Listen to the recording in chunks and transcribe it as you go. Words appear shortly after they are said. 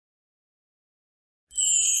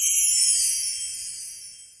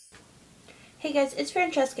Hey guys, it's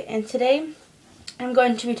Francesca, and today I'm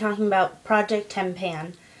going to be talking about Project Ten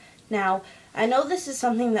Pan. Now, I know this is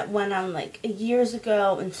something that went on like years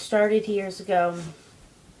ago and started years ago,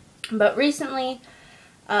 but recently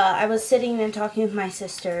I was sitting and talking with my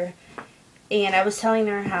sister, and I was telling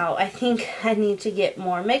her how I think I need to get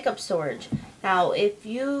more makeup storage. Now, if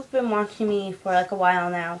you've been watching me for like a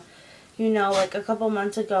while now, you know like a couple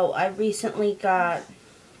months ago I recently got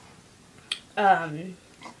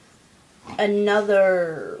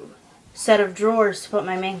another set of drawers to put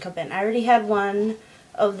my makeup in. I already had one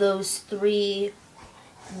of those 3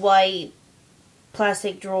 white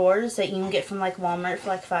plastic drawers that you can get from like Walmart for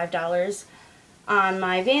like $5 on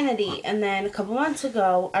my vanity, and then a couple months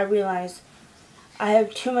ago I realized I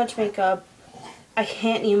have too much makeup. I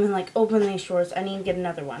can't even like open these drawers. I need to get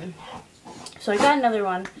another one. So I got another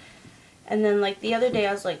one, and then like the other day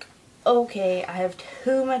I was like, okay, I have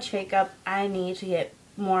too much makeup. I need to get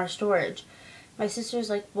more storage. My sister's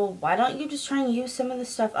like, well, why don't you just try and use some of this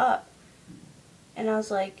stuff up? And I was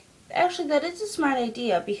like, actually, that is a smart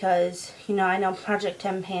idea because, you know, I know Project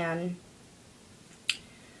Ten Pan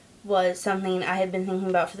was something I had been thinking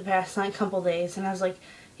about for the past like couple days, and I was like,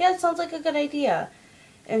 yeah, it sounds like a good idea.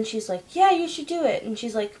 And she's like, yeah, you should do it. And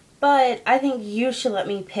she's like, but I think you should let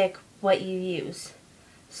me pick what you use.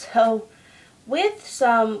 So with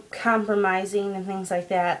some compromising and things like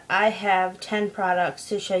that, I have 10 products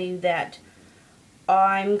to show you that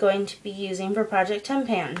I'm going to be using for Project Ten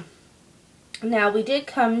Pan. Now, we did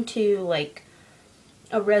come to like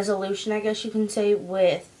a resolution, I guess you can say,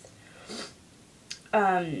 with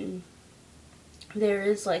there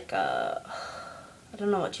is like a, I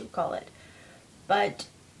don't know what you would call it, but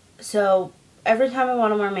so every time I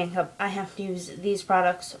want to wear makeup I have to use these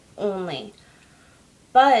products only.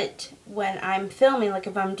 But when I'm filming, like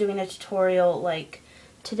if I'm doing a tutorial like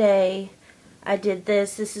today, I did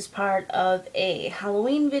this. This is part of a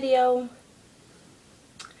Halloween video.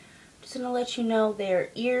 Just going to let you know there are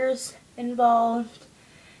ears involved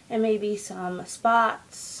and maybe some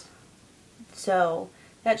spots. So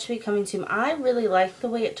that should be coming soon. I really like the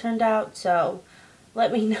way it turned out, so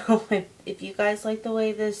let me know if you guys like the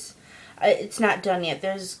way this. It's not done yet.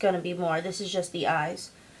 There's going to be more. This is just the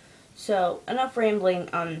eyes. So, enough rambling.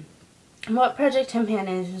 What Project Ten Pan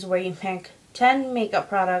is where you pick 10 makeup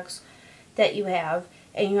products that you have,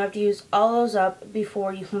 and you have to use all those up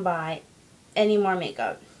before you can buy any more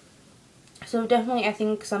makeup. So definitely I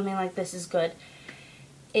think something like this is good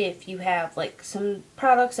if you have like some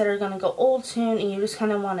products that are going to go old soon and you just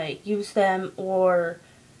kind of want to use them, or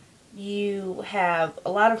you have a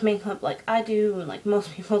lot of makeup like I do and like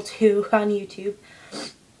most people do on YouTube,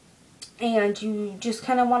 and you just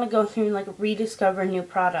kind of want to go through and like rediscover new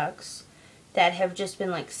products that have just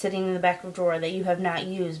been like sitting in the back of a drawer that you have not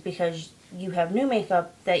used because you have new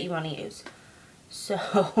makeup that you want to use.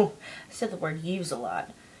 So, I said the word use a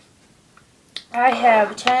lot. I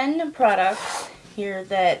have 10 products here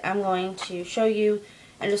that I'm going to show you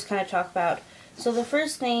and just kind of talk about. So the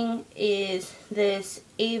first thing is this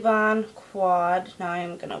Avon Quad. Now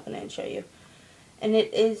I'm going to open it and show you. And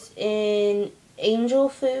it is in Angel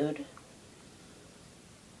Food.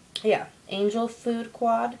 Yeah, Angel Food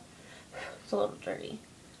Quad. It's a little dirty.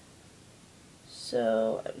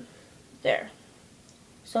 So, there.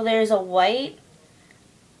 So there's a white,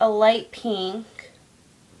 a light pink,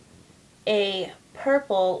 a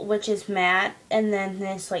purple, which is matte, and then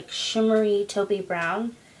this like shimmery taupey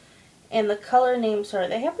brown. And the color names are,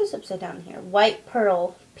 they have this upside down here, white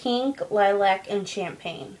pearl, pink, lilac, and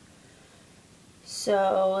champagne.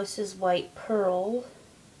 So this is white pearl,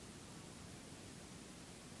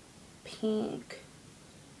 pink,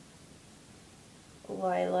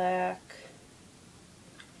 lilac.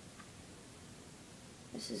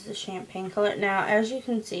 This is the champagne color. Now, as you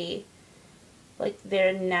can see, like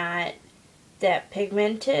they're not that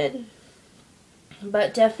pigmented,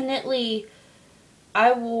 but definitely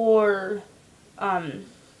I wore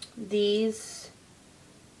these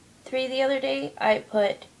 3 the other day. I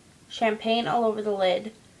put champagne all over the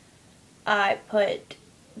lid. I put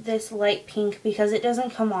this light pink because it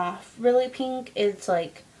doesn't come off really pink. It's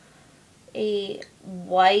like a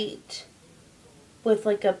white with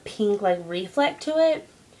like a pink like reflect to it.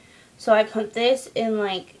 So I put this in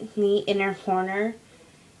like the inner corner,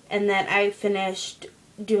 and then I finished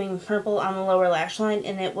doing purple on the lower lash line,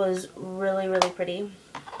 and it was really, really pretty.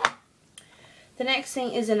 The next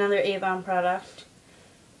thing is another Avon product,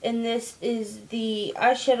 and this is the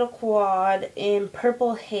eyeshadow quad in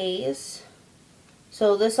Purple Haze.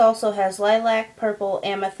 So this also has lilac, purple,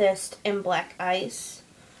 amethyst, and black ice.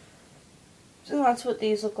 So that's what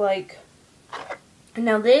these look like.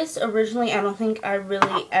 Now this, originally, I don't think I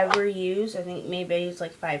really ever used. I think maybe I used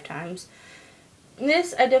like 5 times.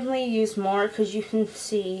 This, I definitely use more because you can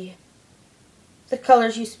see the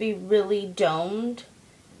colors used to be really domed,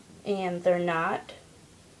 and they're not.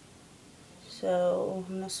 So,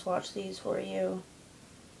 I'm going to swatch these for you.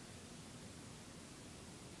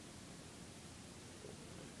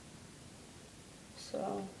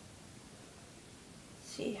 So,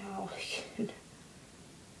 see how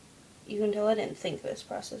you can tell I didn't think this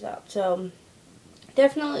process out. So,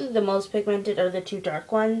 definitely the most pigmented are the 2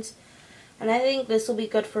 dark ones. And I think this will be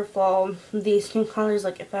good for fall. These 2 colors,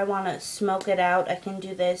 like if I want to smoke it out, I can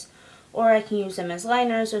do this. Or I can use them as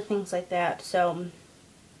liners or things like that. So,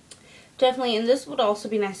 definitely, and this would also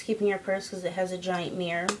be nice to keep in your purse because it has a giant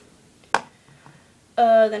mirror.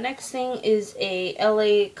 The next thing is a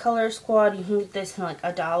LA Color Squad. You can get this in like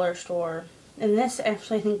a dollar store. And this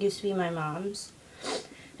actually I think used to be my mom's.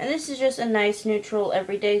 And this is just a nice neutral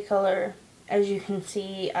everyday color. As you can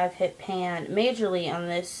see, I've hit pan majorly on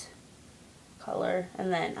this color,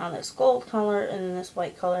 and then on this gold color, and then this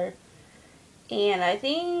white color. And I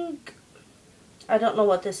think, I don't know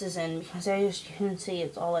what this is in because as you can see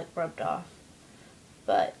it's all like rubbed off.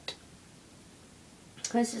 But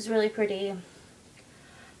this is really pretty.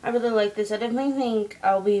 I really like this. I definitely think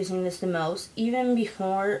I'll be using this the most. Even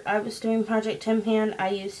before I was doing Project Tin Pan, I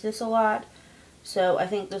used this a lot. So I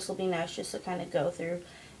think this will be nice just to kind of go through.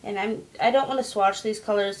 And I don't want to swatch these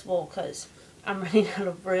colors, well, because I'm running out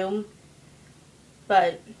of room.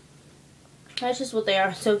 But that's just what they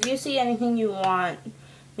are. So if you see anything you want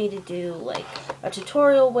me to do, like a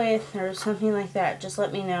tutorial with or something like that, just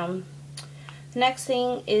let me know. The next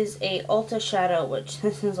thing is a Ulta Shadow, which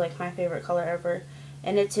this is like my favorite color ever.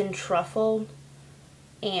 And it's in Truffle.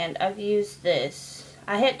 And I've used this.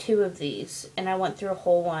 I had 2 of these, and I went through a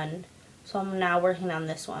whole one. So I'm now working on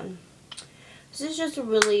this one. This is just a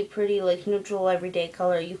really pretty, like, neutral everyday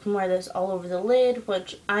color. You can wear this all over the lid,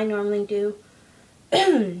 which I normally do.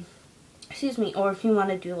 Excuse me. Or if you want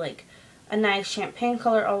to do, like, a nice champagne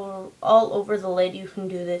color all over the lid, you can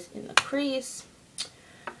do this in the crease.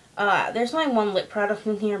 There's only 1 lip product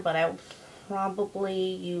in here, but I probably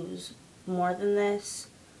use more than this.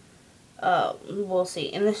 We'll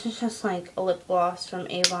see. And this is just, like, a lip gloss from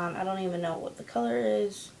Avon. I don't even know what the color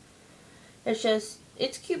is. It's just,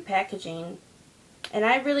 it's cute packaging. And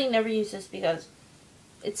I really never use this because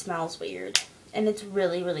it smells weird. And it's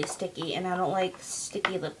really, really sticky. And I don't like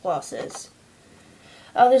sticky lip glosses.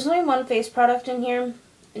 There's only 1 face product in here.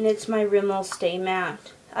 And it's my Rimmel Stay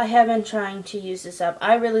Matte. I have been trying to use this up.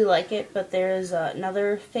 I really like it. But there is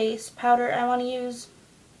another face powder I want to use.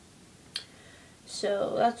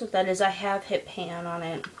 So that's what that is. I have hit pan on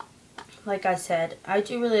it. Like I said, I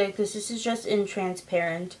do really like this. This is just in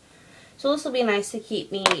transparent. So this will be nice to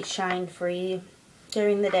keep me shine free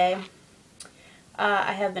during the day.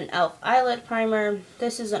 I have an e.l.f. eyelid primer.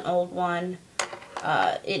 This is an old one.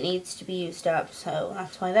 It needs to be used up, so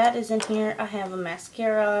that's why that is in here. I have a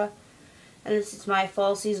mascara, and this is my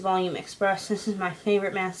Falsies Volume Express. This is my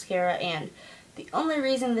favorite mascara, and the only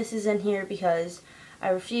reason this is in here because I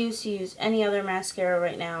refuse to use any other mascara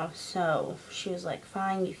right now, so she was like,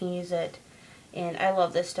 fine, you can use it. And I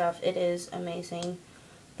love this stuff. It is amazing.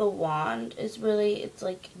 The wand is really, it's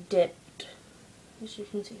like dipped. As you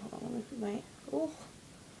can see, hold on, my, ooh,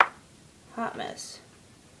 hot mess.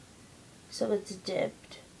 So it's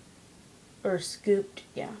dipped, or scooped,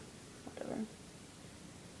 yeah, whatever.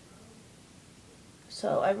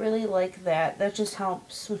 So I really like that. That just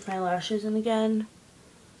helps with my lashes. And again,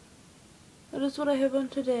 that is what I have on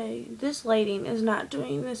today. This lighting is not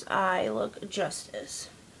doing this eye look justice.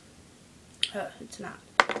 It's not.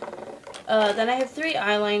 Then I have 3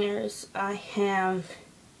 eyeliners. I have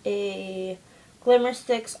a Glimmer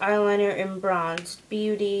Sticks eyeliner in Bronzed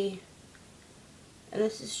Beauty. And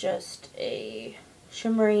this is just a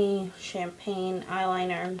shimmery champagne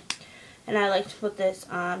eyeliner. And I like to put this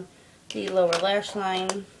on the lower lash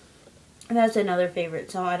line. And that's another favorite,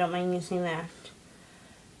 so I don't mind using that.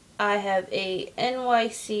 I have a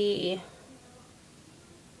NYC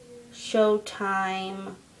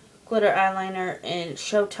Showtime glitter eyeliner in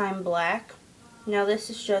Showtime Black. Now this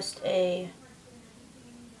is just a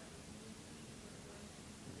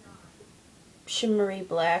shimmery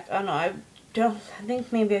black. I don't know, I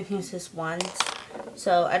think maybe I've used this once.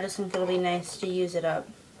 So I just think it'll be nice to use it up.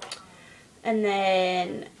 And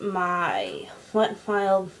then my Wet n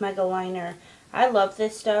Wild Mega Liner. I love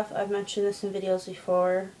this stuff. I've mentioned this in videos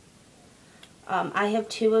before. I have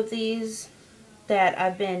 2 of these that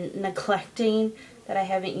I've been neglecting that I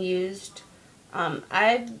haven't used.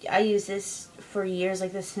 I use this for years.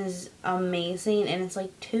 Like, this is amazing, and it's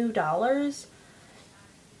like $2.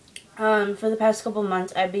 For the past couple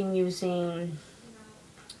months, I've been using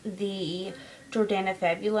the Jordana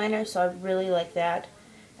Fabuliner, so I really like that.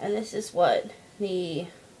 And this is what is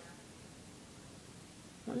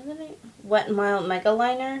it? Wet n Wild Mega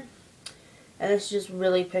Liner. And it's just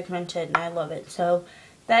really pigmented, and I love it. So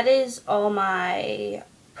that is all my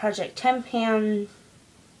Project 10 Pan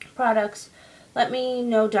products. Let me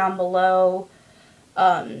know down below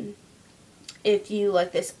if you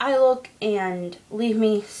like this eye look, and leave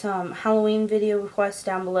me some Halloween video requests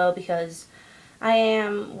down below, because I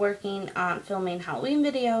am working on filming Halloween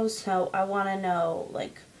videos, so I want to know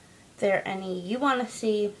like if there are any you want to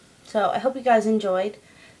see. So I hope you guys enjoyed.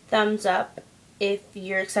 Thumbs up if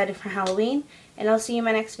you're excited for Halloween, and I'll see you in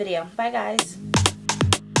my next video. Bye guys.